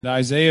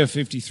Isaiah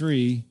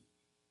 53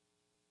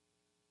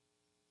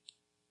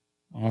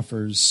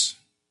 offers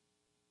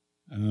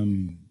a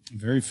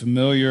very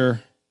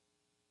familiar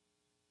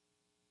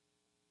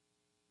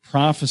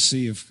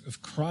prophecy of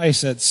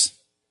Christ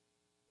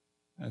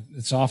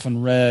that's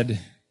often read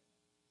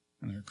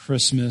at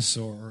Christmas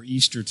or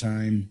Easter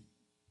time.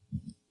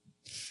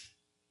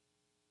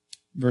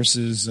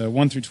 Verses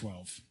 1 through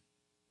 12.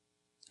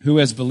 Who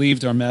has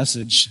believed our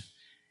message,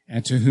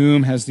 and to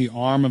whom has the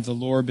arm of the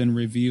Lord been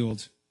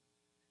revealed?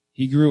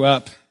 He grew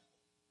up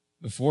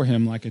before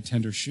him like a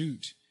tender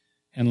shoot,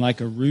 and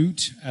like a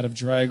root out of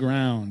dry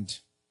ground.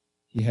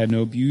 He had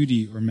no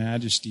beauty or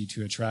majesty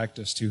to attract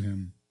us to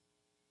him,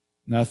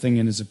 nothing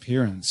in his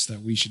appearance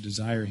that we should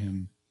desire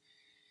him.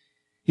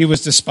 He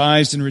was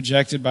despised and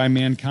rejected by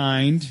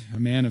mankind, a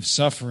man of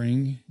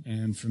suffering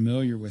and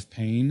familiar with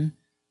pain.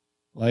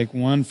 Like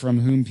one from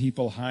whom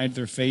people hide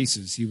their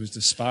faces, he was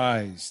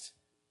despised,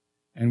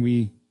 and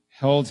we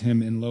held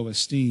him in low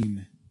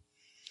esteem.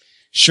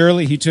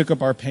 Surely he took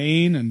up our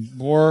pain and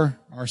bore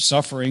our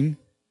suffering,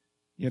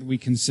 yet we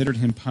considered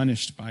him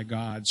punished by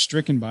God,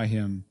 stricken by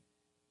him,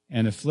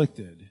 and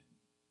afflicted.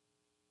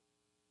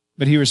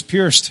 But he was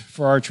pierced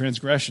for our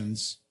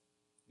transgressions.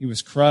 He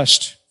was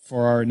crushed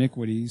for our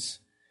iniquities.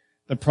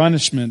 The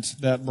punishment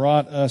that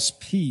brought us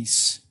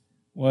peace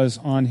was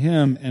on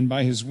him, and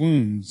by his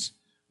wounds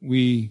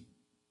we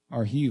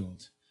are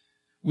healed.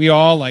 We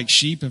all, like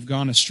sheep, have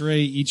gone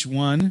astray. Each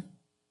one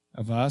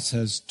of us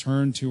has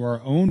turned to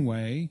our own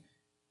way,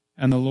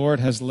 and the Lord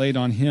has laid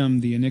on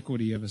him the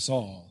iniquity of us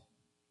all.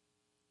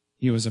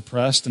 He was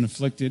oppressed and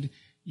afflicted,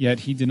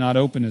 yet he did not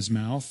open his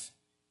mouth.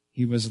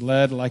 He was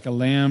led like a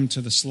lamb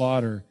to the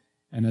slaughter,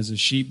 and as a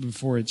sheep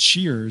before its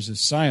shearers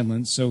is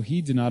silent, so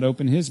he did not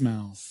open his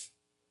mouth.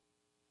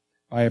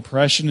 By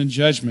oppression and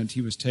judgment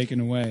he was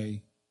taken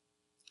away.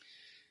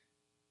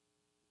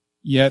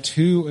 Yet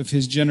who of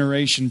his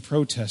generation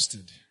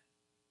protested?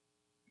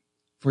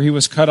 For he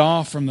was cut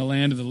off from the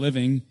land of the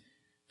living.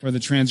 For the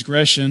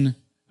transgression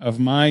of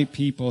my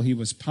people he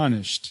was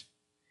punished.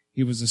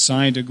 He was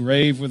assigned a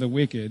grave with the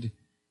wicked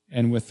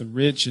and with the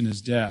rich in his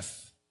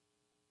death,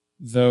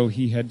 though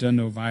he had done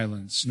no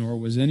violence, nor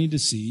was any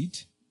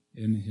deceit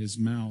in his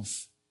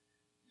mouth.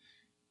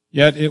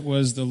 Yet it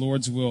was the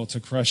Lord's will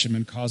to crush him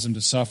and cause him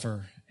to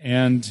suffer.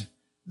 And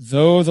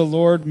though the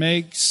Lord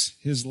makes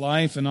his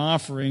life an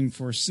offering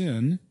for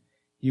sin,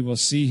 he will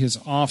see his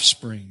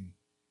offspring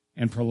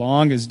and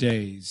prolong his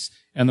days,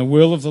 and the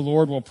will of the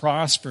Lord will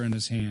prosper in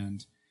his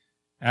hand.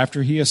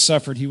 After he has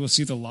suffered, he will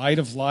see the light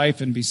of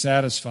life and be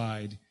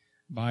satisfied.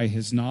 By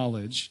his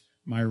knowledge,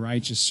 my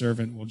righteous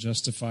servant will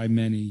justify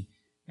many,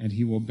 and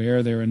he will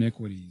bear their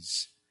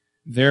iniquities.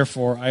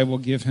 Therefore, I will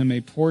give him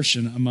a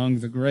portion among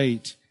the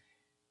great,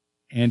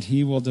 and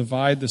he will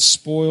divide the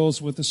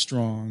spoils with the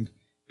strong,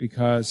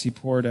 because he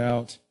poured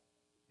out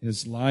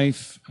his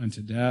life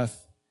unto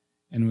death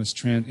and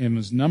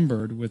was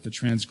numbered with the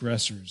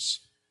transgressors.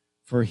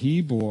 For he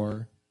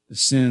bore the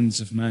sins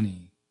of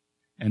many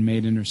and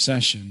made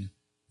intercession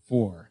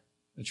for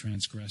the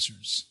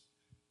transgressors.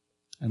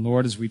 And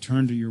Lord, as we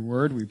turn to your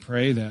word, we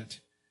pray that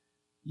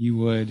you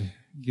would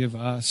give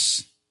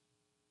us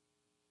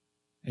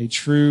a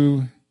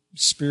true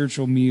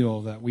spiritual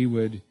meal, that we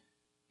would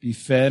be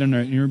fed in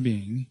our inner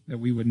being, that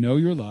we would know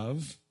your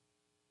love,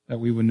 that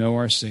we would know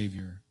our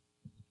Savior,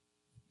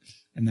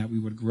 and that we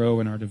would grow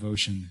in our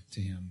devotion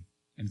to him.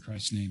 In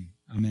Christ's name,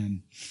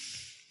 amen.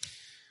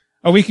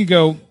 A week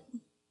ago,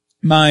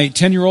 my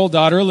 10-year-old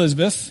daughter,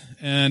 Elizabeth,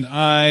 and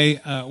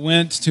I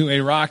went to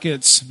a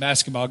Rockets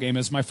basketball game.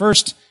 It's my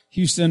first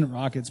Houston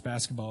Rockets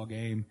basketball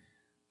game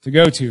to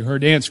go to. Her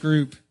dance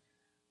group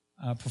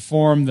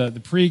performed the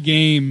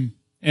pregame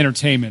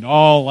entertainment,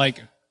 all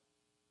like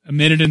a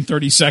minute and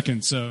 30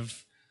 seconds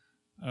of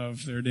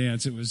their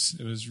dance. It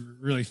was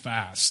really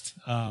fast.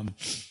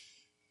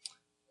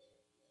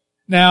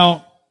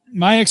 Now,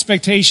 my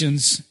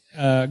expectations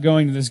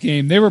going to this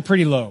game, they were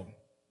pretty low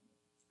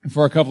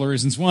for a couple of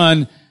reasons.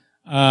 One,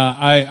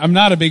 I'm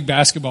not a big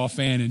basketball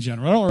fan in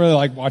general. I don't really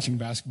like watching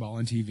basketball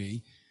on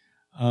TV.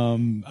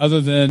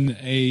 Other than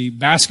a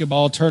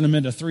basketball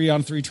tournament, a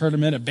 3-on-3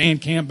 tournament, a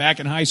band camp back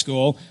in high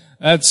school,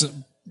 I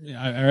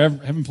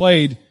haven't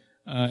played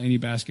any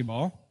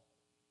basketball.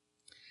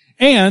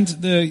 And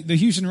the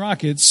Houston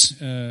Rockets,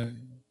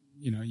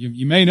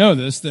 you may know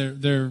this,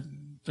 they're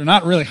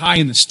not really high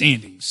in the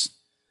standings.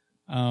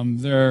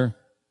 They're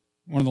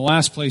one of the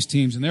last place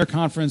teams in their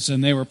conference,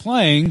 and they were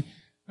playing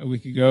a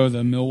week ago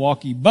the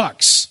Milwaukee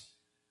Bucks,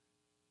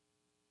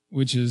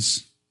 which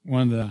is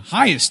one of the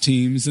highest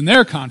teams in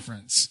their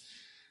conference.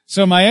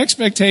 So my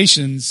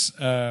expectations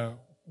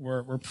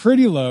were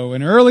pretty low,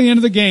 and early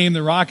into the game,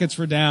 the Rockets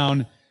were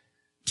down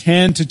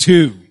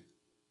 10-2.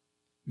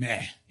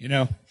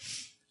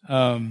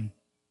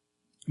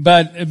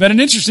 But an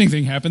interesting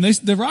thing happened.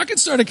 The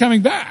Rockets started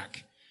coming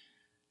back,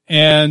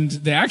 and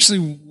they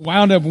actually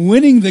wound up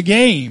winning the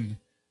game.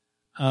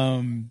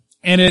 And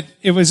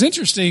it was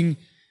interesting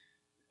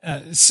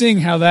seeing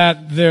how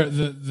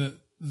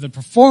the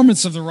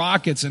performance of the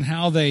Rockets and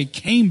how they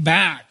came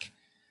back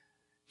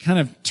kind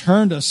of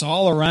turned us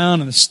all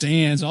around in the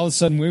stands. All of a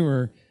sudden we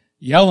were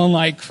yelling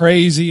like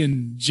crazy,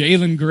 and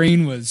Jalen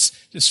Green was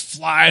just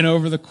flying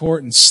over the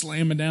court and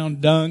slamming down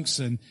dunks.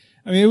 And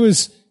I mean, it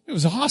was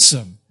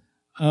awesome.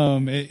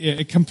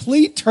 A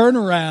complete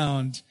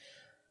turnaround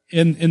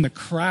in the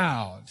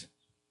crowd.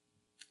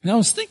 And I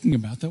was thinking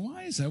about that.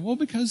 Why is that? Well,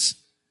 because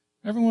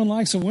everyone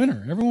likes a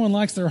winner. Everyone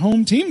likes their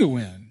home team to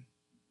win.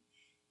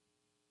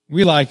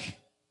 We like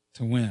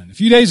to win. A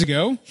few days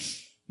ago,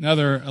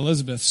 another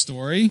Elizabeth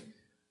story.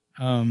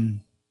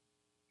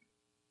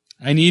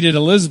 I needed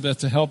Elizabeth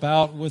to help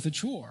out with a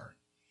chore.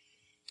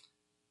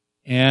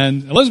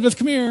 And Elizabeth,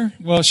 come here.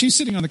 Well, she's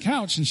sitting on the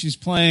couch and she's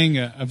playing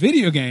a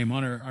video game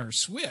on her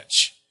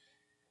Switch.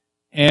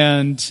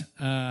 And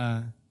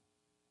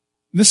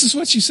this is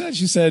what she said.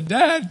 She said,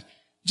 "Dad,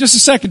 just a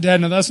second,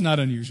 Dad." Now, that's not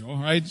unusual,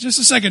 right? Just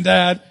a second,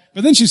 Dad.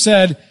 But then she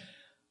said,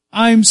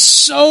 "I'm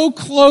so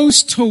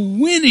close to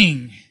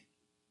winning."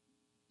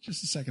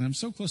 Just a second. I'm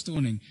so close to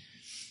winning.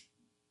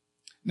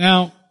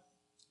 Now,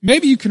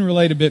 maybe you can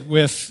relate a bit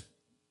with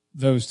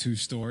those two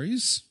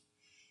stories.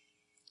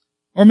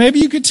 Or maybe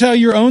you could tell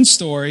your own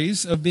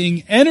stories of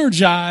being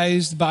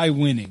energized by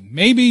winning.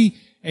 Maybe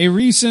a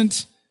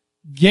recent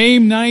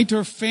game night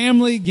or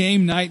family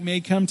game night may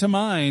come to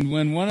mind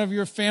when one of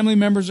your family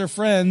members or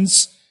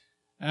friends,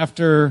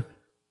 after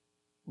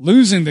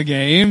losing the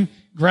game,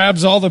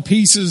 grabs all the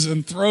pieces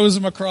and throws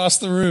them across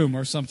the room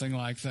or something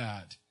like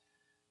that.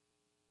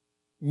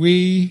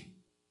 We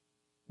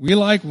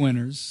like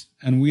winners,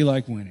 and we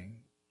like winning.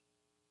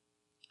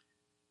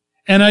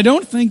 And I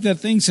don't think that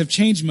things have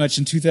changed much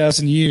in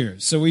 2,000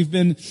 years. So we've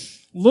been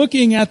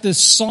looking at this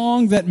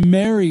song that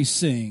Mary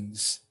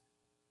sings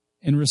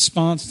in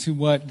response to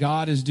what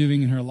God is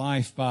doing in her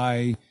life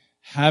by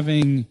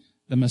having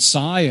the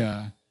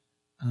Messiah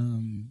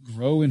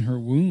grow in her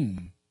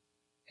womb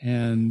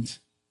and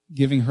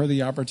giving her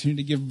the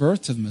opportunity to give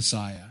birth to the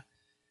Messiah.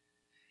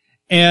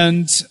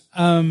 And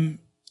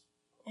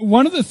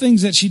one of the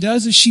things that she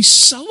does is she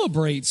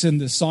celebrates in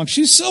this song.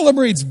 She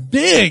celebrates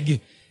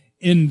big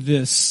in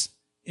this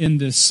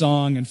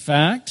song. In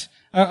fact,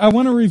 I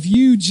want to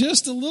review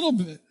just a little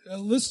bit,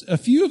 a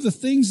few of the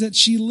things that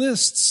she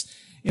lists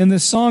in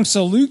this song.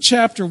 So Luke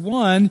chapter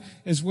 1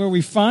 is where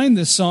we find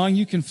this song.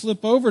 You can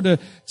flip over to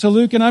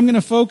Luke, and I'm going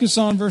to focus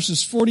on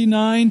verses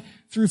 49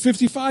 through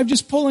 55,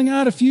 just pulling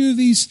out a few of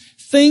these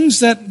things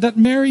that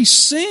Mary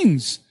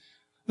sings.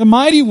 The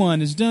Mighty One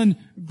has done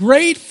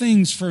great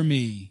things for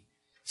me.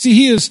 See,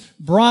 He has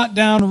brought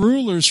down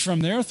rulers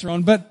from their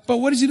throne, but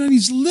what has He done?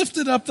 He's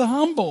lifted up the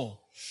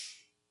humble.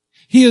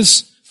 He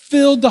has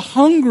filled the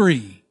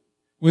hungry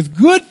with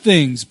good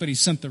things, but He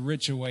sent the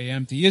rich away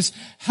empty. He has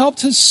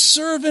helped His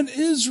servant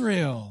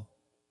Israel,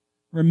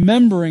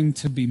 remembering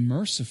to be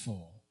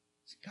merciful.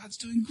 God's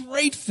doing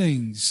great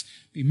things.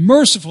 Be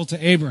merciful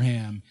to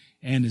Abraham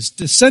and his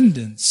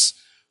descendants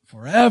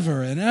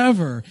forever and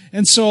ever.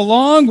 And so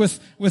along with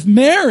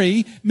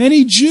Mary,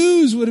 many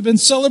Jews would have been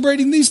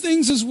celebrating these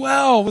things as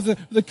well with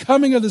the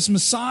coming of this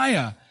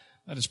Messiah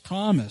that is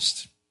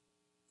promised.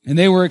 And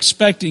they were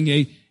expecting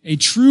a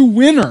true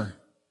winner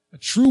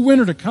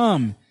to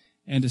come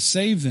and to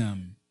save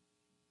them.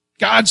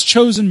 God's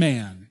chosen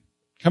man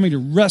coming to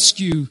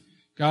rescue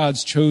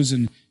God's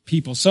chosen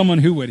people. Someone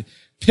who would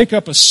pick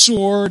up a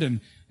sword and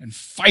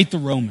fight the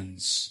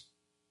Romans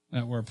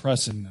that were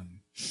oppressing them.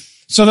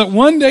 So that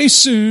one day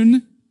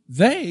soon,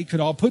 they could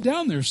all put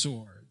down their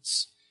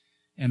swords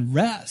and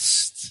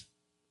rest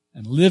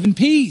and live in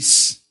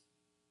peace.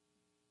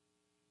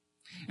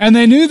 And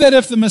they knew that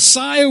if the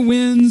Messiah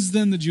wins,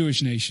 then the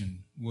Jewish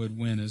nation would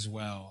win as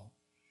well.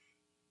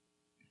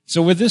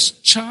 So with this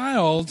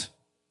child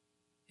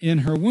in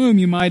her womb,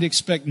 you might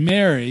expect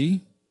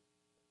Mary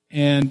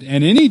and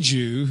any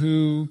Jew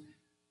who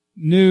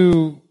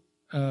knew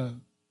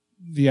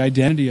the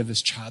identity of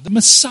this child, the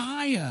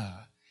Messiah.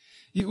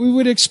 We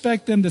would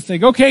expect them to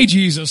think, okay,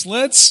 Jesus,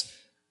 let's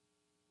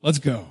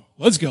go.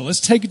 Let's go. Let's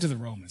take it to the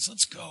Romans.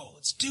 Let's go.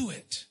 Let's do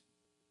it.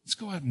 Let's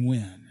go out and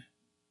win.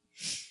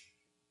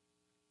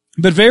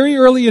 But very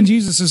early in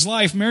Jesus'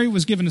 life, Mary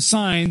was given a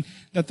sign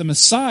that the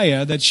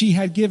Messiah that she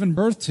had given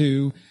birth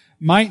to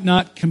might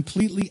not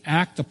completely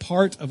act the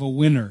part of a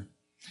winner.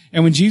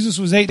 And when Jesus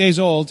was 8 days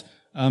old,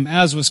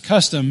 as was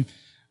custom,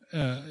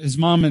 his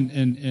mom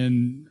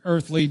and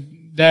earthly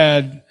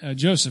dad,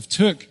 Joseph,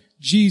 took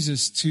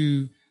Jesus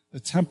to the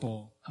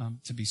temple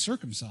to be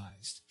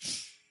circumcised.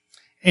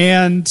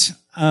 And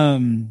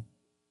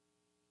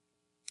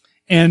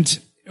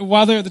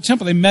while they're at the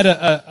temple, they met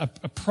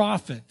a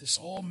prophet, this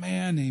old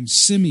man named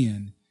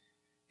Simeon,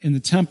 in the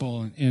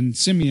temple. And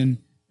Simeon,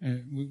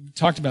 we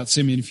talked about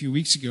Simeon a few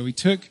weeks ago. He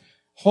took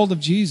hold of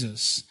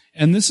Jesus.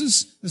 And this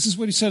is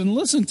what he said. And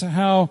listen to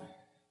how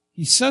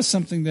he says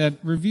something that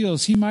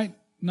reveals he might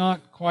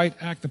not quite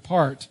act the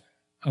part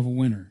of a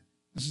winner.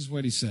 This is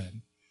what he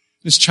said.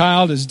 This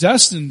child is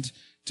destined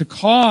to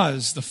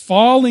cause the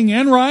falling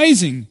and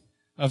rising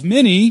of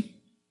many,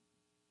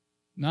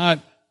 not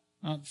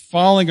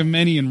falling of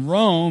many in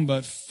Rome,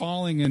 but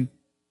falling in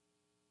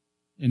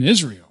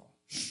Israel.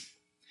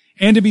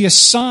 and to be a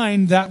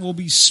sign that will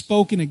be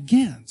spoken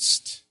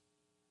against,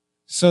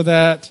 so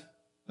that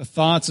the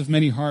thoughts of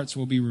many hearts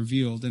will be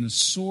revealed, and a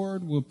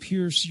sword will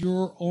pierce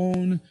your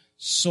own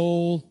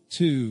soul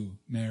too,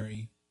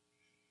 Mary.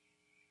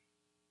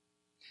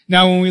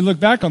 Now, when we look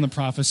back on the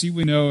prophecy,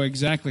 we know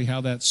exactly how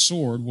that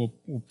sword will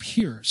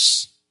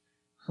pierce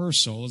her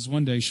soul, as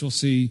one day she'll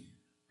see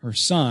her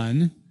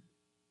son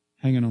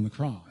hanging on the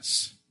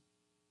cross.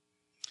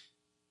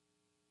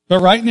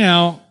 But right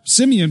now,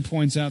 Simeon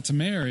points out to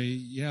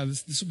Mary,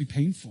 this will be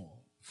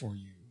painful for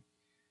you.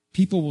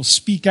 People will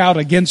speak out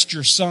against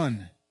your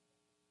son.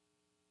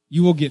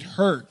 You will get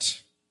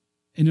hurt,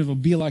 and it'll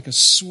be like a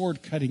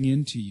sword cutting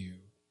into you.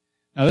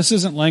 Now, this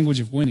isn't language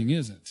of winning,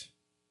 is it?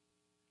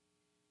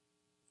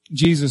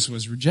 Jesus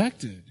was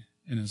rejected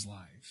in his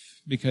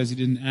life because he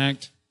didn't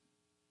act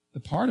the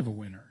part of a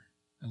winner,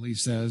 at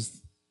least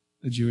as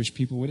the Jewish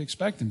people would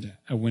expect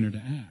a winner to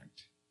act.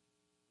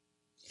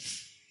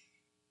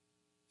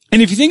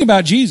 And if you think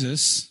about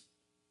Jesus,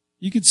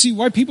 you could see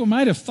why people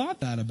might have thought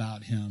that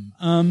about him.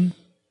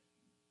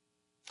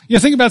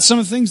 Think about some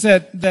of the things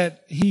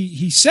that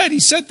he said. He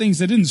said things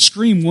that didn't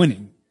scream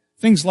winning.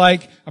 Things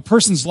like, a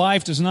person's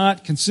life does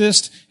not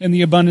consist in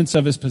the abundance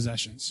of his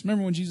possessions.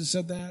 Remember when Jesus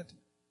said that?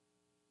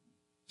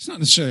 It's not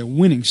necessarily a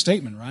winning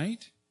statement,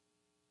 right?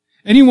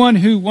 Anyone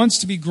who wants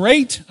to be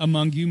great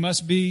among you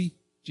must be,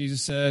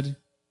 Jesus said,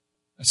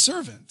 a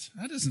servant.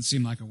 That doesn't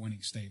seem like a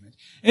winning statement.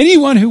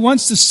 Anyone who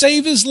wants to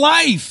save his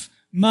life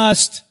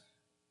must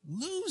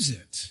lose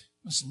it.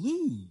 Must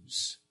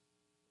lose.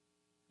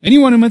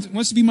 Anyone who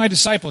wants to be my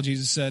disciple,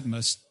 Jesus said,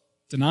 must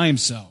deny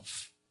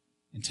himself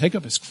and take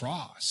up his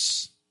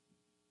cross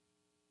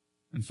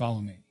and follow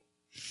me.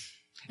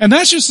 And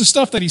that's just the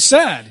stuff that he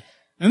said.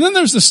 And then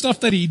there's the stuff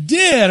that he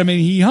did. I mean,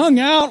 he hung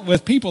out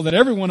with people that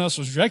everyone else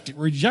was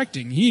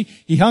rejecting. He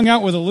hung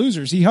out with the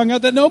losers. He hung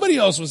out that nobody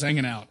else was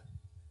hanging out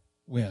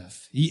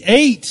with. He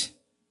ate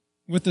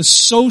with the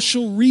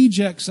social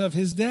rejects of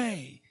his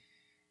day.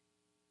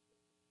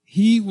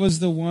 He was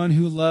the one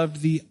who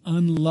loved the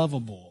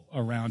unlovable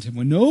around him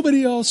when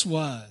nobody else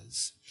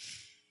was.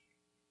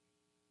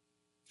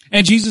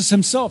 And Jesus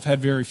himself had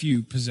very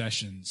few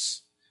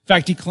possessions. In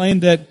fact, he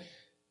claimed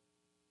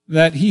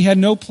that he had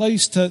no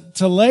place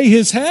to lay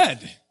his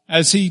head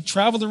as he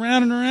traveled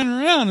around and around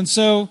and around. And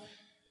so,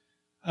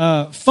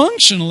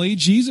 functionally,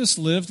 Jesus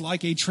lived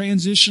like a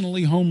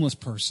transitionally homeless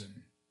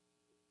person.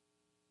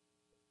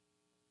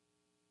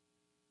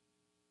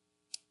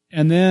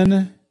 And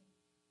then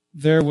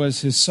there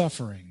was his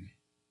suffering,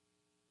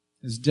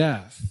 his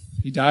death.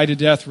 He died a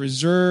death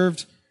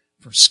reserved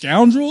for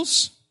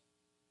scoundrels.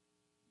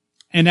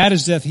 And at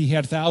his death, he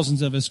had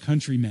thousands of his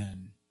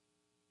countrymen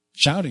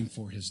shouting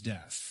for his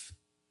death.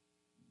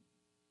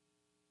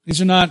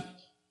 These are not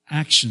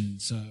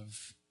actions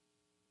of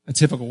a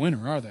typical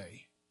winner, are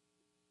they?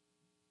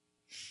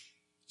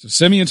 So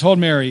Simeon told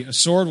Mary, a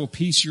sword will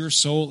pierce your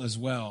soul as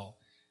well.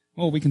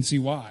 Well, we can see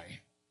why.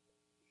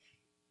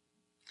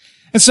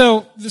 And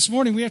so this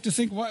morning we have to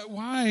think,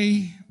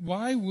 why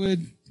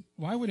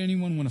would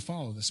anyone want to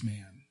follow this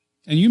man?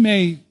 And you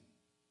may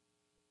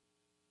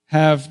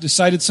have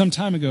decided some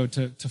time ago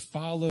to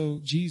follow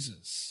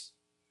Jesus.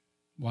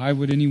 Why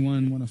would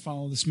anyone want to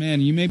follow this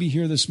man? You may be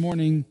here this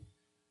morning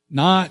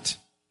not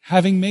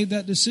having made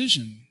that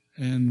decision.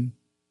 And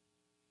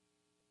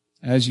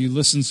as you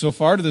listen so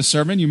far to the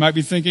sermon, you might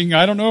be thinking,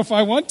 I don't know if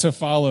I want to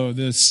follow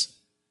this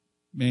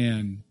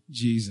man,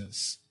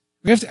 Jesus.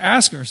 We have to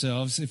ask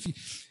ourselves,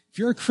 if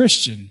you're a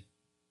Christian,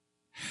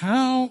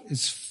 how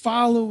is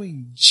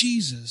following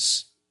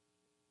Jesus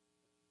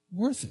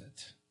worth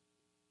it?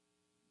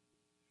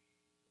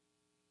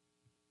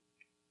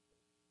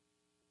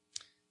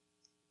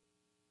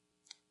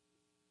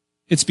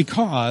 It's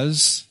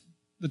because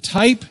the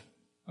type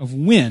of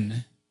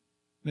win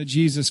that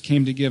Jesus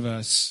came to give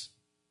us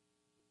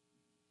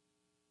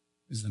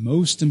is the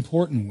most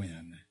important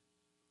win,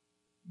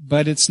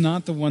 but it's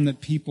not the one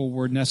that people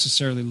were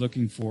necessarily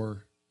looking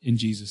for in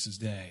Jesus'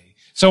 day.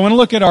 So I want to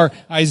look at our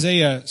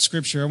Isaiah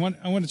scripture. I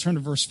want to turn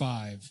to verse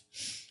 5.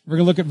 We're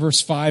going to look at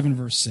verse 5 and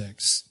verse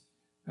 6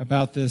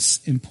 about this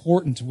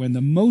important win,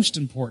 the most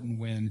important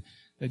win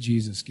that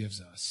Jesus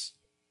gives us.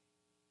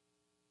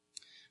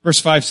 Verse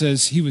 5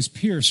 says, He was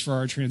pierced for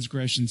our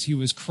transgressions. He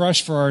was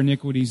crushed for our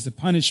iniquities. The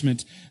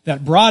punishment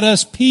that brought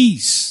us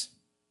peace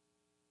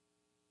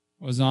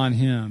was on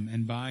Him,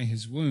 and by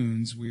His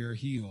wounds we are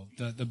healed.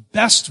 The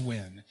best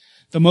win,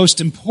 the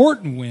most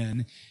important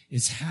win,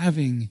 is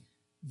having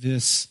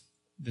this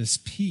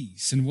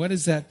peace. And what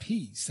is that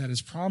peace that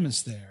is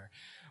promised there?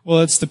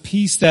 Well, it's the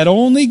peace that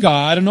only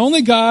God, and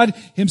only God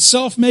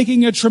Himself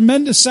making a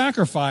tremendous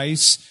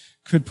sacrifice,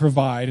 could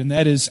provide, and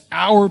that is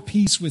our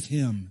peace with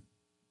Him.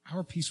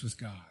 Our peace with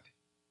God.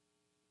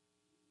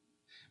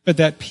 But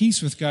that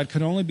peace with God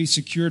could only be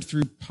secured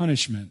through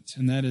punishment,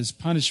 and that is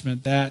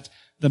punishment that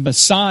the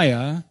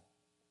Messiah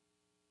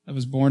that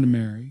was born to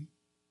Mary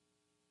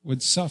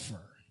would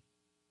suffer.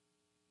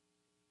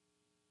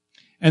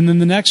 And then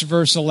the next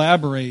verse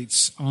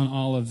elaborates on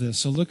all of this.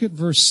 So look at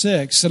verse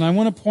 6, and I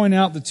want to point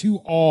out the two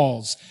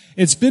alls.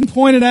 It's been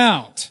pointed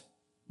out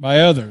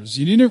by others.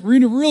 You need to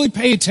really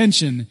pay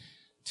attention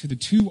to the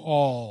two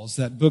alls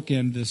that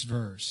bookend this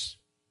verse.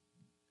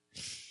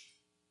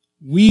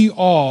 We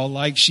all,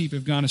 like sheep,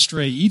 have gone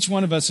astray. Each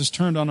one of us has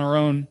turned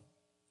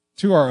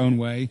to our own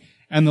way,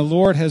 and the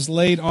Lord has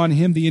laid on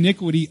him the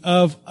iniquity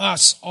of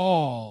us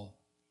all.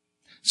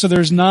 So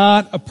there's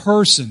not a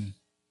person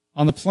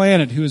on the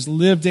planet who has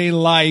lived a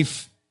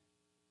life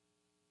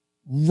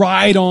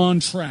right on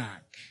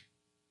track,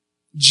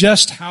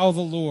 just how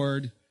the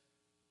Lord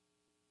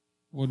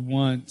would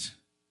want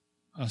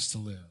us to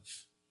live.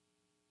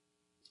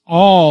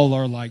 All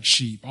are like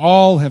sheep.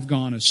 All have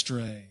gone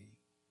astray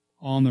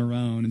on their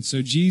own. And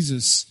so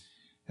Jesus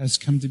has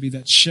come to be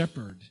that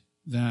shepherd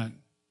that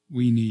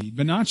we need.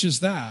 But not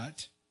just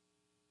that.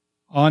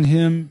 On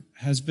him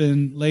has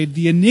been laid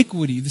the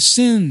iniquity, the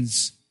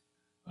sins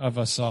of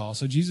us all.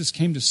 So Jesus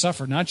came to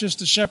suffer, not just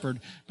to shepherd,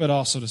 but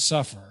also to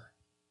suffer.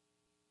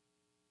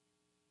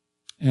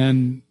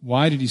 And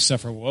why did he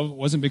suffer? Well, it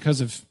wasn't because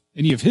of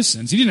any of his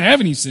sins. He didn't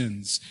have any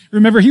sins.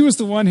 Remember, he was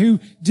the one who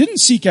didn't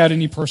seek out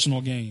any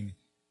personal gain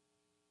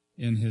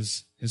in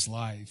his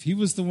life. He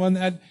was the one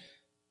that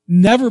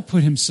never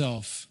put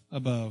himself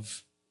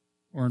above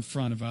or in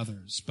front of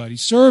others, but he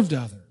served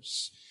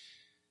others.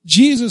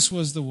 Jesus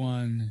was the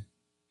one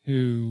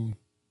who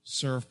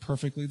served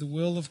perfectly the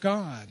will of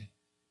God.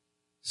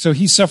 So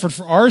he suffered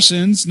for our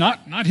sins,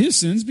 not his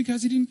sins,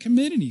 because he didn't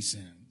commit any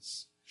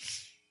sins.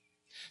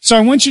 So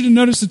I want you to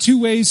notice the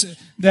two ways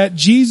that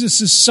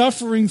Jesus'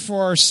 suffering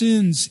for our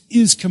sins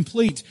is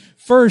complete.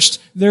 First,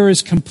 there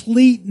is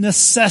complete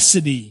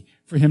necessity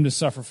for him to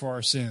suffer for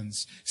our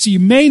sins. So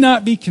you may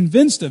not be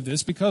convinced of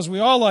this because we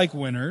all like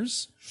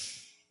winners.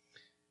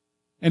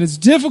 And it's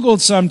difficult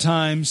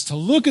sometimes to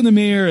look in the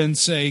mirror and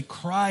say,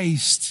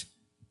 Christ,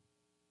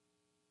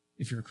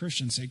 if you're a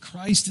Christian, say,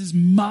 Christ is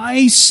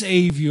my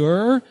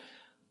Savior.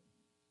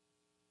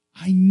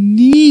 I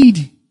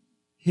need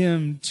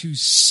him to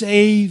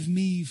save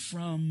me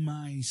from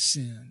my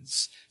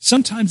sins.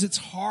 Sometimes it's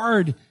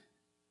hard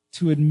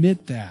to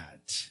admit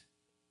that.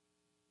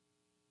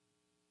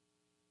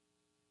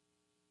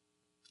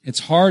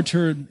 It's hard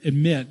to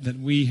admit that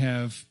we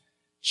have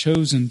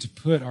chosen to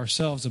put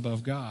ourselves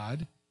above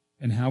God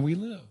and how we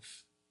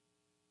live.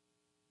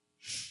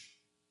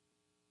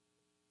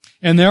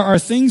 And there are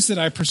things that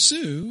I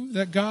pursue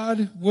that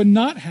God would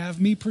not have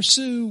me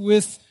pursue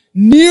with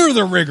near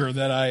the rigor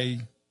that I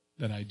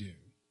do.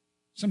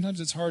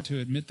 Sometimes it's hard to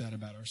admit that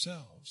about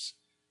ourselves.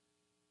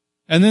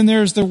 And then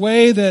there's the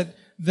way that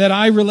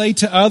I relate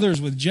to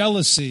others with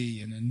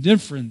jealousy and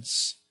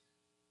indifference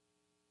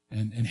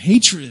and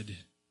hatred.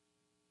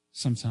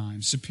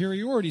 Sometimes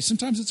superiority.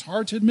 Sometimes it's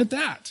hard to admit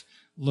that,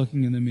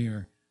 looking in the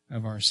mirror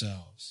of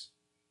ourselves.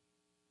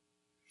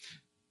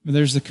 But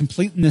there's the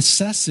complete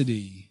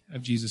necessity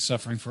of Jesus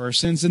suffering for our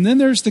sins. And then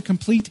there's the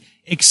complete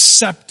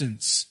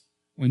acceptance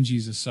when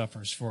Jesus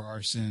suffers for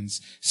our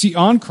sins. See,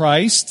 on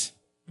Christ,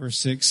 verse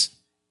 6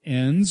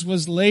 ends,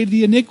 was laid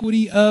the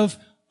iniquity of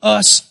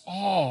us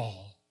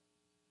all.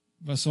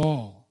 Of us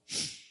all.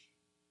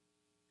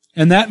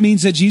 And that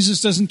means that Jesus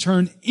doesn't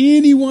turn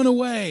anyone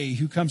away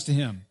who comes to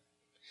him.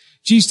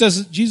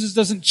 Jesus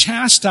doesn't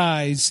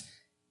chastise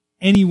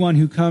anyone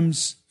who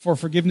comes for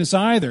forgiveness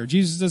either.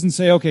 Jesus doesn't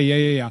say, okay,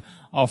 yeah,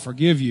 I'll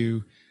forgive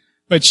you.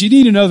 But you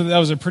need to know that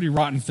was a pretty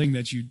rotten thing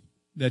that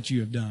you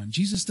have done.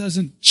 Jesus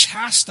doesn't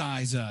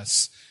chastise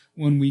us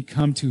when we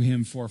come to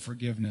him for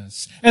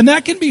forgiveness. And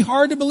that can be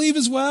hard to believe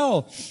as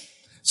well.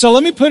 So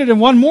let me put it in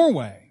one more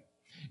way.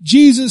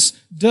 Jesus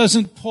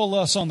doesn't pull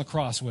us on the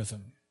cross with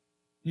him.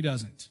 He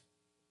doesn't.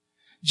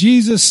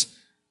 Jesus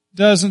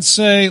doesn't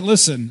say,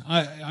 listen,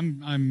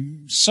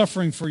 I'm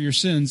suffering for your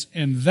sins,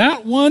 and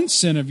that one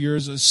sin of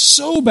yours is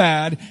so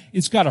bad,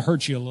 it's got to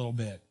hurt you a little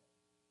bit.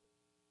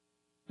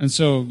 And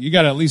so you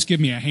got to at least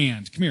give me a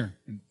hand. Come here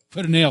and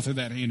put a nail through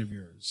that hand of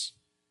yours.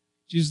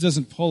 Jesus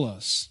doesn't pull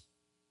us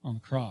on the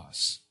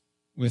cross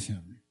with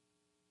him.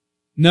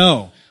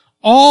 No,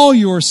 all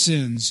your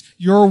sins,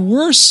 your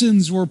worst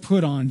sins were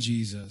put on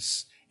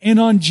Jesus, and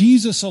on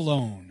Jesus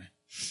alone.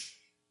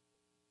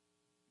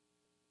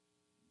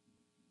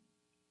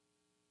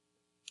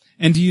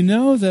 And do you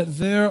know that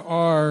there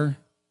are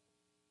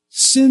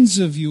sins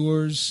of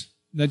yours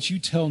that you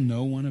tell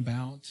no one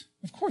about?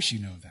 Of course you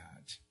know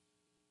that.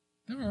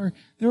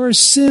 There are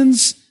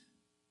sins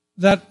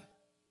that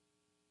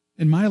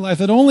in my life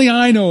that only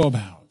I know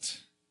about.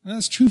 And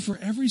that's true for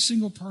every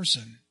single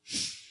person.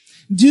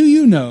 Do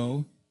you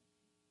know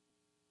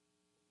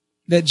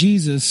that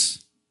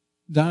Jesus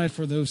died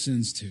for those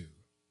sins too?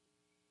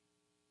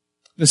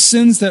 The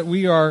sins that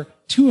we are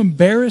too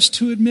embarrassed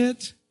to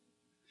admit,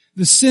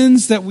 the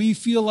sins that we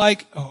feel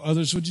like,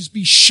 others would just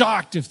be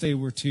shocked if they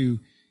were to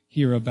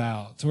hear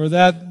about, or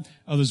that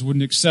others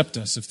wouldn't accept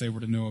us if they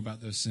were to know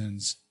about those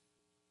sins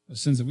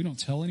that we don't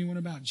tell anyone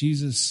about.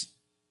 Jesus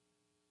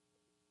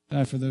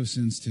died for those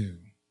sins too.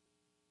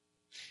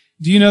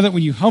 Do you know that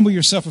when you humble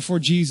yourself before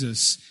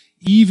Jesus,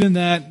 even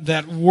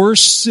that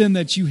worst sin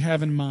that you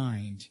have in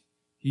mind.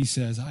 He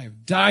says, I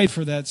have died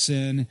for that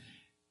sin,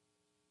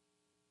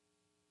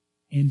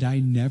 and I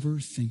never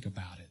think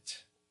about it.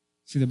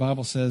 See, the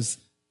Bible says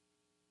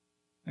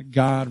that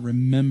God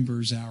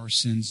remembers our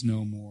sins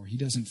no more. He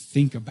doesn't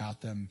think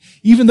about them.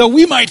 Even though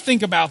we might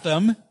think about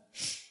them,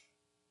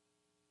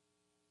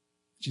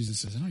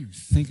 Jesus says, I don't even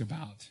think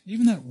about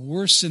even that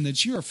worst sin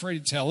that you're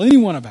afraid to tell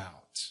anyone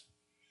about.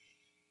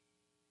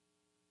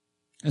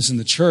 Listen,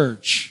 the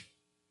church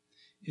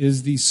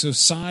is the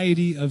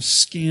society of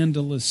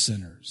scandalous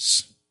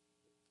sinners.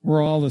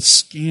 We're all a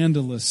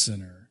scandalous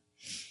sinner.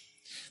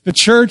 The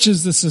church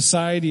is the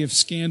society of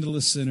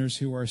scandalous sinners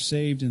who are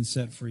saved and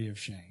set free of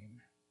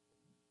shame.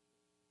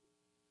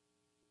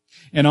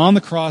 And on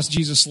the cross,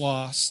 Jesus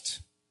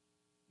lost.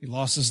 He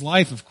lost his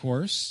life, of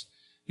course.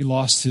 He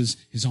lost his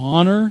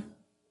honor,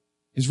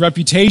 his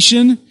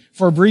reputation.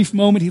 For a brief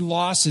moment, he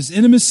lost his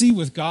intimacy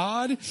with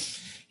God.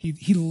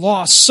 He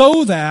lost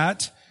so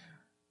that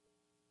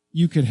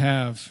you could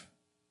have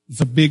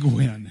the big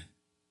win.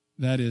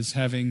 That is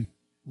having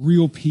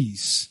real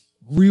peace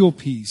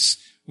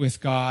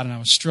with God. And I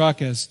was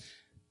struck as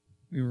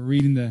we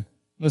were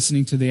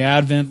listening to the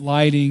Advent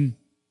lighting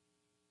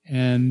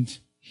and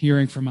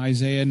hearing from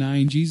Isaiah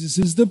 9, Jesus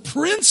is the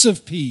Prince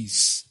of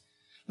Peace.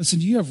 Listen,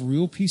 do you have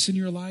real peace in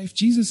your life?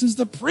 Jesus is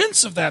the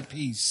Prince of that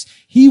peace.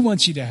 He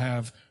wants you to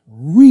have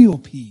real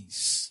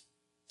peace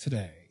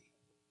today.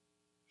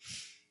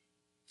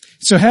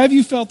 So have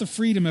you felt the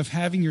freedom of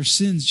having your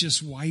sins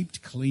just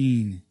wiped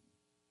clean?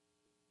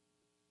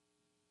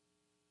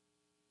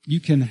 You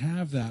can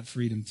have that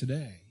freedom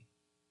today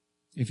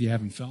if you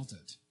haven't felt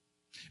it.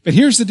 But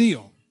here's the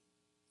deal.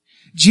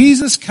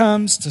 Jesus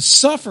comes to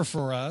suffer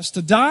for us,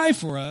 to die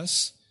for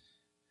us,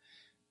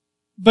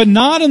 but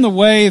not in the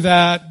way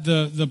that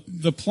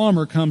the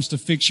plumber comes to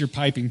fix your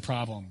piping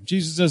problem.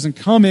 Jesus doesn't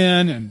come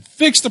in and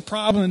fix the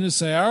problem and just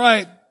say, all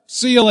right,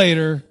 see you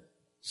later.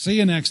 See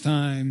you next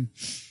time.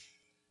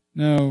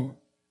 No,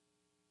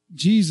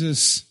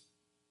 Jesus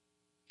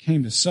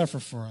came to suffer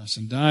for us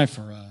and die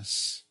for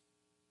us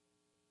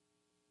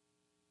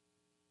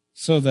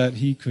so that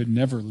he could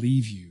never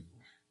leave you,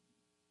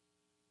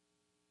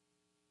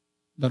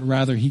 but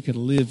rather he could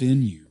live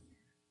in you.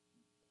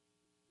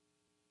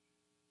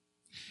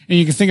 And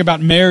you can think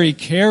about Mary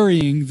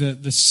carrying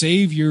the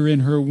Savior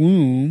in her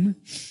womb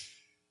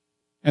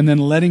and then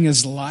letting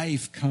his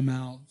life come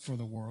out for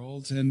the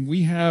world. And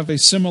we have a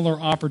similar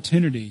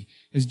opportunity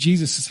as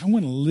Jesus says, I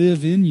want to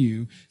live in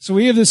you. So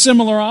we have the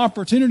similar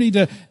opportunity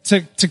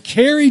to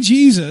carry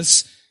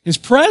Jesus, his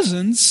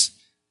presence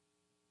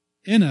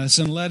in us,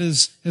 and let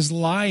his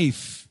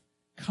life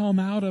come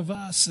out of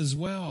us as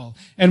well.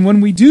 And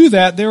when we do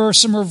that, there are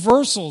some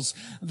reversals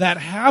that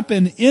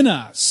happen in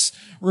us.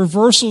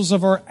 Reversals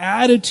of our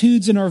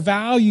attitudes and our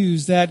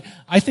values that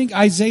I think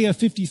Isaiah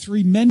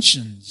 53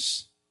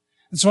 mentions.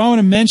 And so I want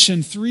to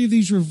mention 3 of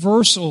these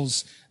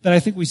reversals that I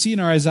think we see in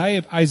our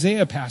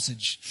Isaiah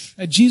passage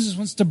that Jesus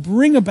wants to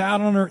bring about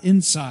on our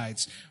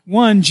insides.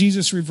 1,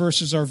 Jesus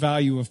reverses our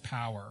value of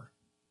power.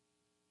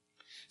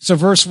 So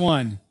verse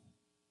 1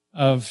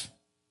 of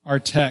our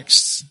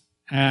text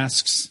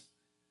asks,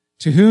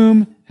 to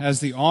whom has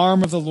the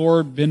arm of the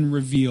Lord been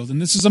revealed? And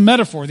this is a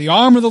metaphor. The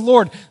arm of the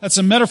Lord, that's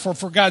a metaphor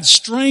for God's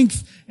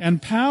strength and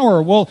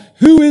power. Well,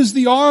 who is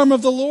the arm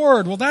of the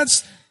Lord? Well,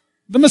 that's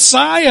the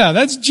Messiah.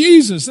 That's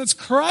Jesus. That's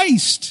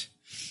Christ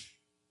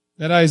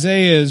that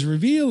Isaiah is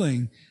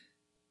revealing.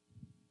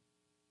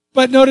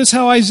 But notice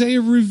how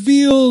Isaiah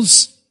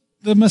reveals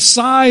the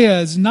Messiah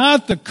as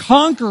not the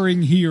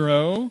conquering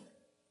hero,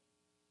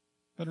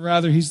 but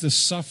rather he's the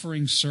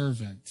suffering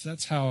servant.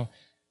 That's how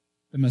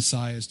the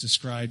Messiah is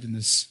described in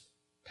this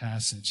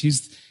passage.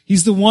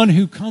 He's the one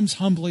who comes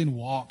humbly and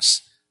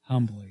walks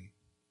humbly.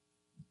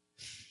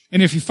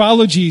 And if you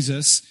follow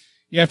Jesus,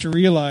 you have to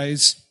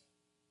realize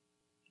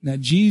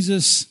that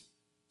Jesus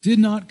did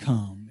not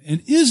come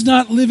and is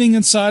not living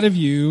inside of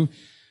you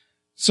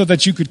so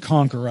that you could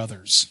conquer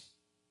others.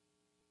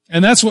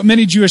 And that's what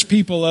many Jewish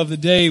people of the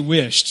day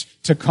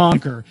wished, to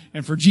conquer,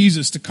 and for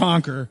Jesus to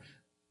conquer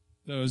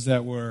those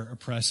that were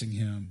oppressing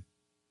him.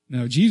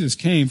 No, Jesus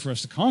came for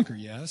us to conquer,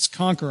 yes.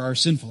 Conquer our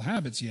sinful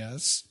habits,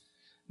 yes.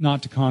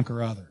 Not to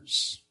conquer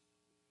others.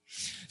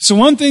 So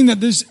one thing that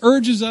this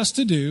urges us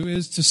to do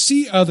is to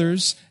see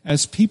others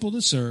as people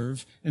to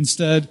serve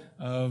instead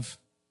of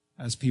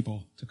as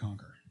people to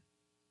conquer.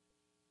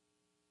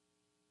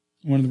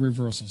 One of the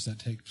reversals that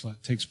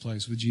takes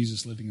place with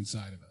Jesus living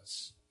inside of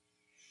us.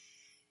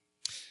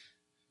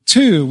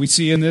 2, we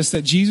see in this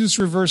that Jesus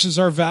reverses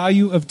our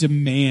value of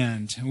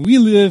demand. We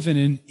live in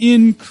an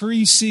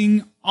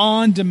increasing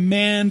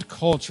on-demand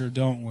culture,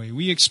 don't we?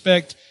 We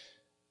expect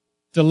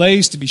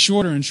delays to be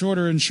shorter and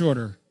shorter and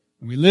shorter.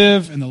 And we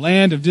live in the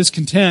land of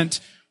discontent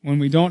when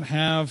we don't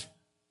have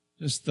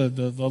just the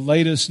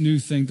latest new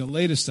thing, the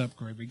latest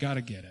upgrade. We got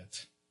to get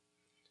it.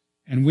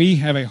 And we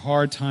have a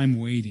hard time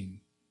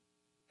waiting.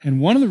 And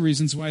one of the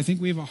reasons why I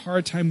think we have a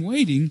hard time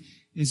waiting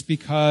is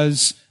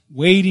because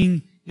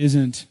waiting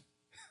isn't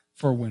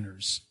for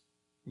winners,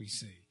 we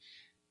see.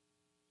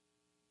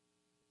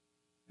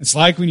 It's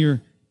like when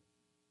you're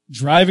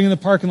driving in the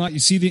parking lot, you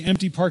see the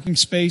empty parking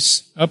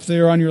space up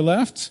there on your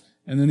left,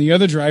 and then the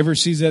other driver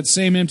sees that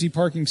same empty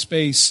parking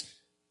space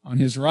on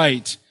his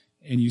right,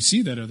 and you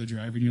see that other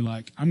driver, and you're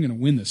like, I'm going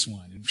to win this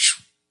one. And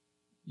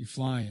you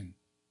fly and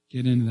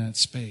get into that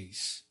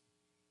space.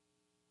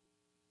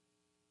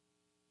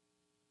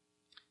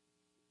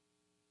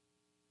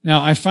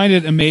 Now, I find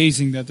it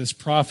amazing that this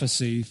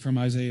prophecy from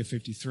Isaiah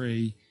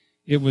 53,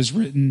 it was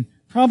written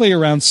probably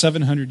around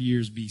 700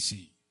 years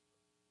BC,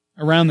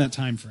 around that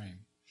time frame.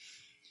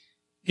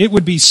 It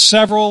would be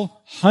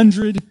several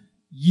hundred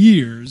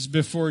years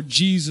before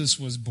Jesus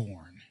was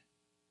born.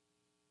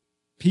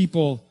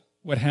 People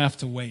would have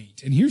to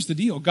wait. And here's the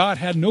deal. God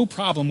had no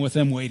problem with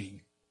them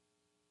waiting.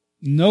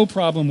 No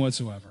problem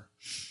whatsoever.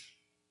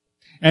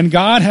 And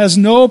God has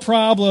no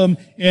problem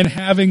in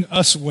having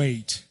us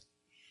wait,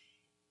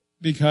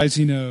 because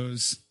He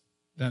knows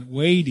that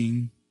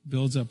waiting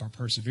builds up our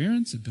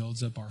perseverance, it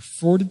builds up our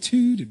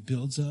fortitude, it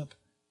builds up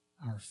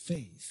our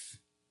faith.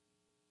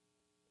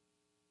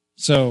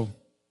 So,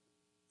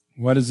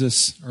 what does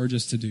this urge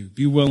us to do?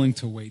 Be willing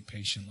to wait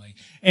patiently.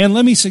 And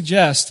let me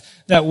suggest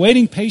that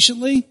waiting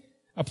patiently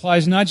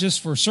applies not just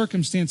for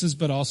circumstances,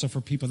 but also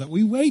for people. That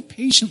we wait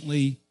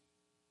patiently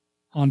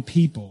on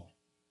people.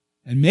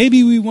 And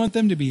maybe we want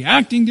them to be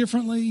acting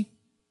differently.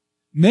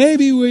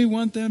 Maybe we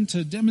want them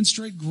to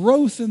demonstrate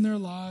growth in their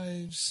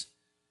lives.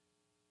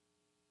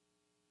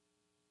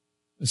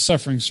 The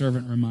suffering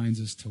servant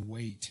reminds us to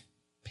wait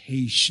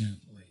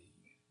patiently.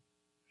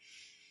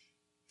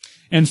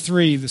 And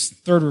 3, this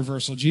third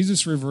reversal,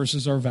 Jesus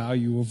reverses our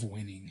value of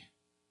winning.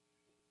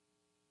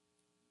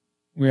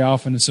 We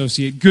often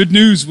associate good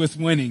news with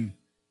winning.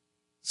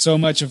 So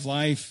much of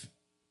life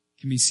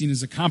can be seen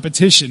as a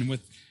competition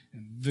with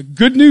the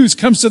good news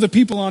comes to the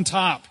people on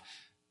top.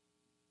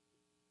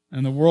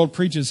 And the world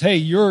preaches, hey,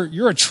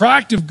 you're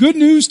attractive, good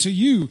news to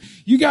you.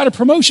 You got a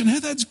promotion. Hey,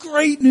 that's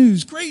great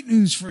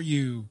news for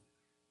you.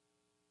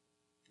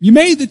 You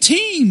made the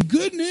team,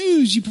 good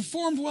news. You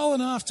performed well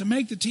enough to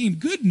make the team,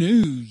 good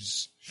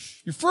news.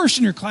 You're first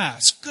in your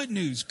class, good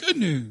news, good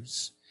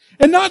news.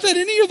 And not that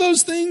any of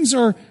those things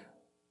are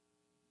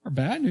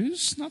bad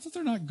news. Not that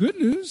they're not good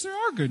news. They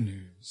are good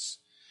news.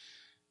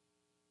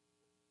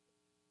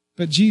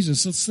 But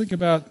Jesus, let's think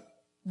about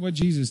what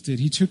Jesus did.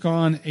 He took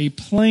on a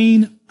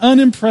plain,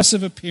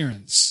 unimpressive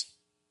appearance.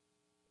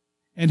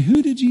 And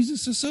who did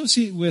Jesus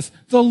associate with?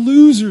 The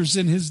losers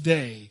in His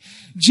day.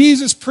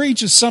 Jesus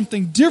preaches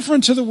something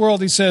different to the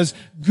world. He says,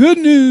 good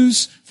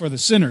news for the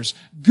sinners,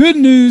 good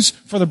news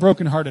for the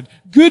brokenhearted,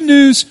 good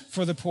news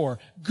for the poor,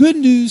 good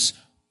news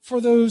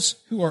for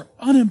those who are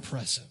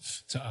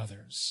unimpressive to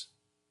others.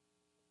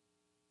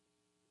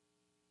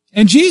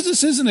 And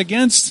Jesus isn't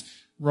against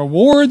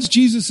rewards.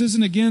 Jesus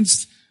isn't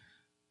against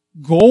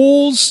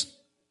goals.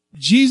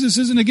 Jesus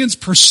isn't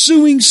against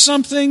pursuing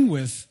something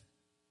with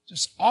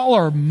just all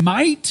our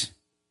might.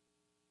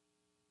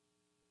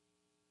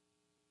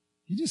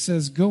 He just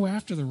says, go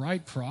after the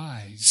right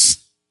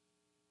prize.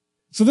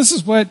 So this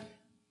is what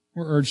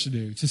we're urged to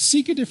do, to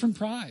seek a different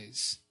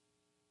prize.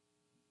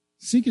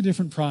 Seek a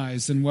different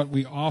prize than what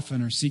we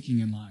often are seeking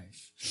in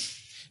life.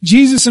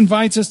 Jesus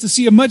invites us to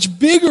see a much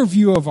bigger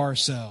view of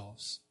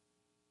ourselves.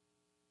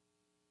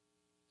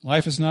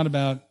 Life is not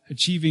about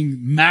achieving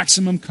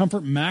maximum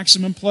comfort,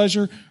 maximum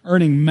pleasure,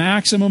 earning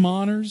maximum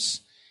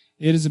honors.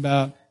 It is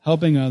about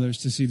helping others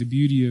to see the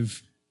beauty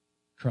of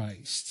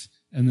Christ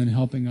and then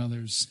helping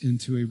others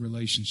into a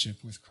relationship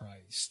with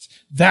Christ.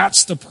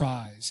 That's the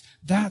prize.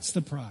 That's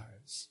the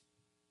prize.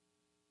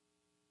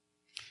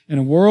 In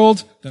a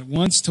world that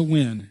wants to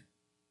win,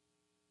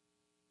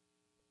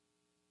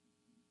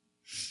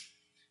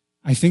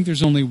 I think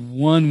there's only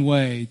one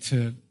way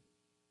to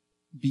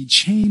be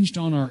changed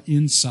on our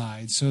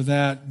inside so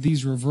that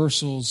these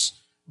reversals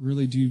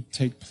really do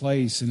take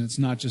place and it's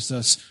not just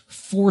us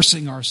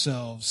forcing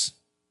ourselves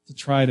to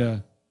try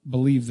to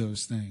believe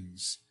those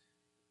things.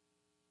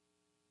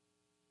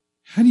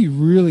 How do you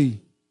really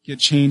get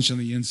changed on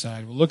the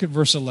inside? Well, look at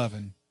verse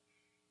 11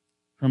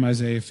 from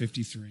Isaiah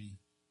 53.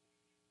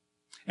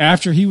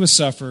 After He was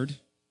suffered,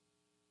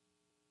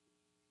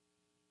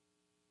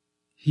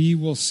 He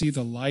will see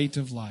the light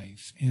of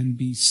life and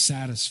be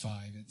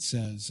satisfied, it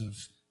says,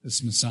 of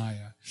this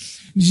Messiah.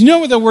 Do you know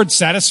what the word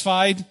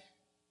satisfied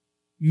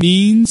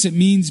means? It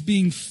means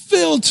being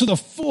filled to the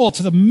full,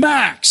 to the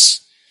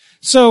max.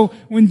 So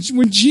when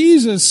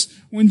Jesus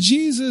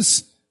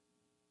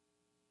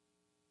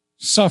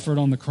suffered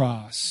on the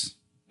cross,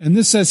 and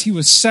this says He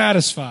was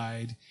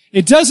satisfied,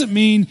 it doesn't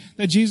mean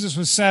that Jesus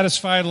was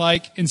satisfied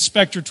like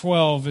Inspector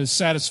 12 is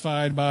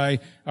satisfied by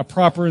a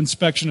proper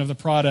inspection of the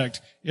product.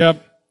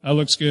 Yep, that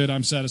looks good.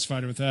 I'm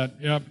satisfied with that.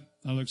 Yep,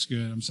 that looks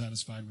good. I'm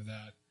satisfied with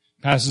that.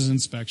 Passes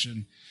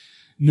inspection.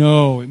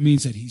 No, it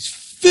means that He's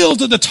filled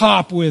to the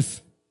top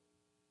with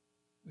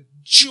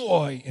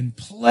joy and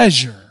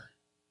pleasure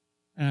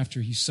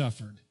after He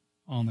suffered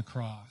on the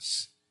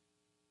cross.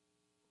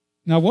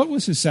 Now, what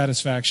was His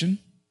satisfaction?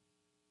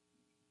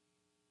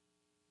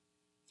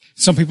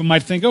 Some people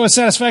might think, his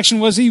satisfaction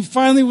was he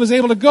finally was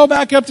able to go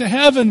back up to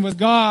heaven with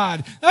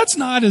God. That's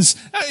not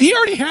he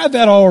already had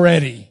that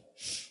already.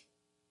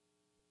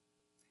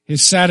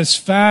 His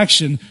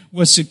satisfaction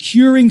was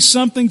securing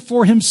something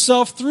for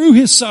himself through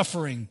his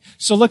suffering.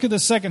 So look at the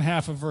second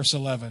half of verse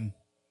 11.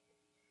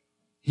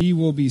 He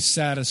will be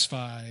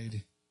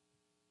satisfied.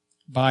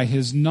 By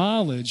his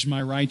knowledge,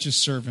 my righteous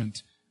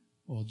servant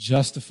will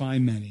justify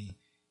many,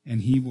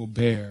 and he will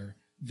bear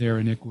their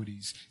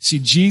iniquities. See,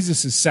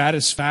 Jesus'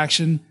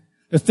 satisfaction,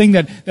 the thing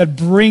that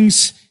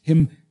brings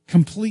him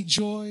complete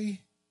joy,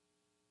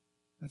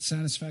 that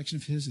satisfaction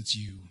of his, it's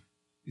you.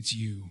 It's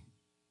you.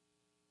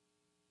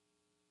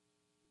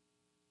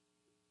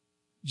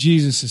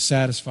 Jesus is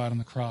satisfied on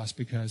the cross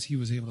because he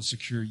was able to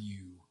secure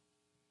you.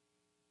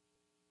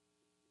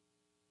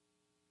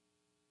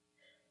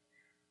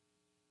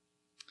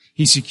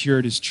 He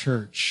secured his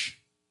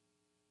church,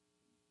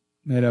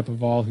 made up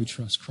of all who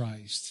trust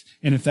Christ.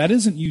 And if that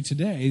isn't you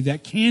today,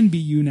 that can be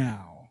you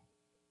now.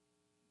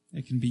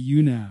 It can be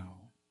you now.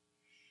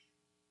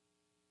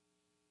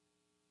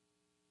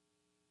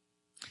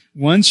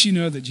 Once you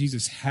know that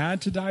Jesus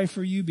had to die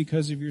for you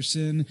because of your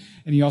sin,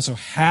 and he also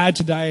had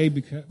to die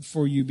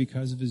for you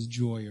because of his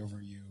joy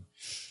over you.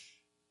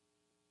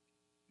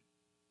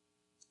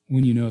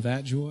 When you know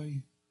that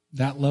joy,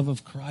 that love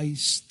of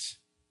Christ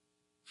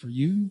for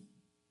you,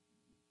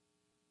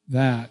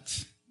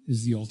 that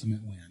is the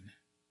ultimate win.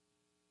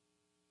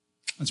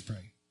 Let's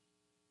pray.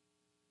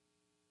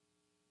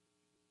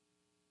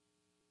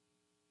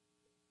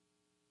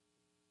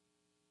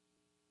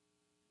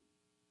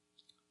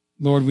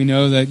 Lord, we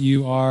know that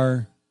you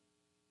are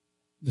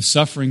the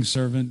suffering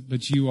servant,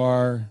 but you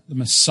are the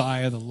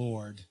Messiah, the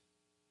Lord.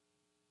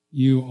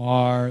 You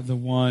are the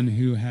one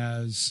who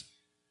has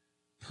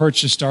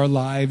purchased our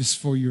lives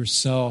for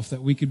yourself,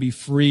 that we could be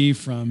free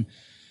from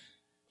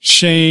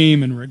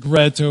shame and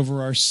regret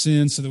over our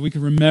sins so that we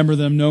could remember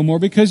them no more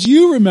because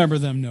you remember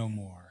them no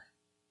more.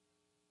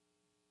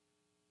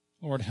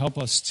 Lord, help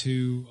us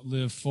to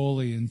live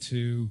fully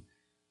into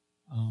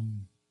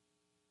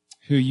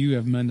who you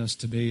have meant us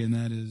to be, and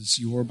that is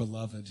your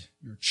beloved,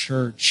 your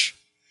church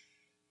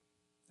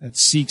that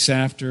seeks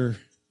after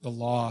the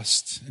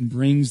lost and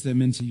brings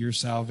them into your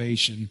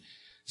salvation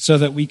so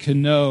that we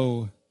can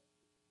know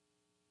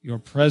your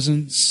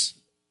presence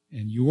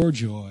and your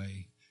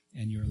joy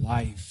and your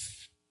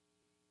life.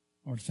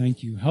 Lord,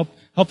 thank you. Help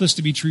this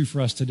to be true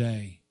for us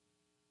today,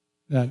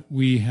 that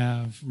we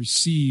have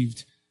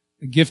received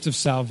the gift of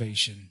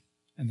salvation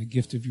and the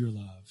gift of your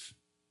love.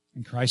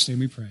 In Christ's name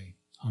we pray.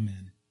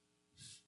 Amen.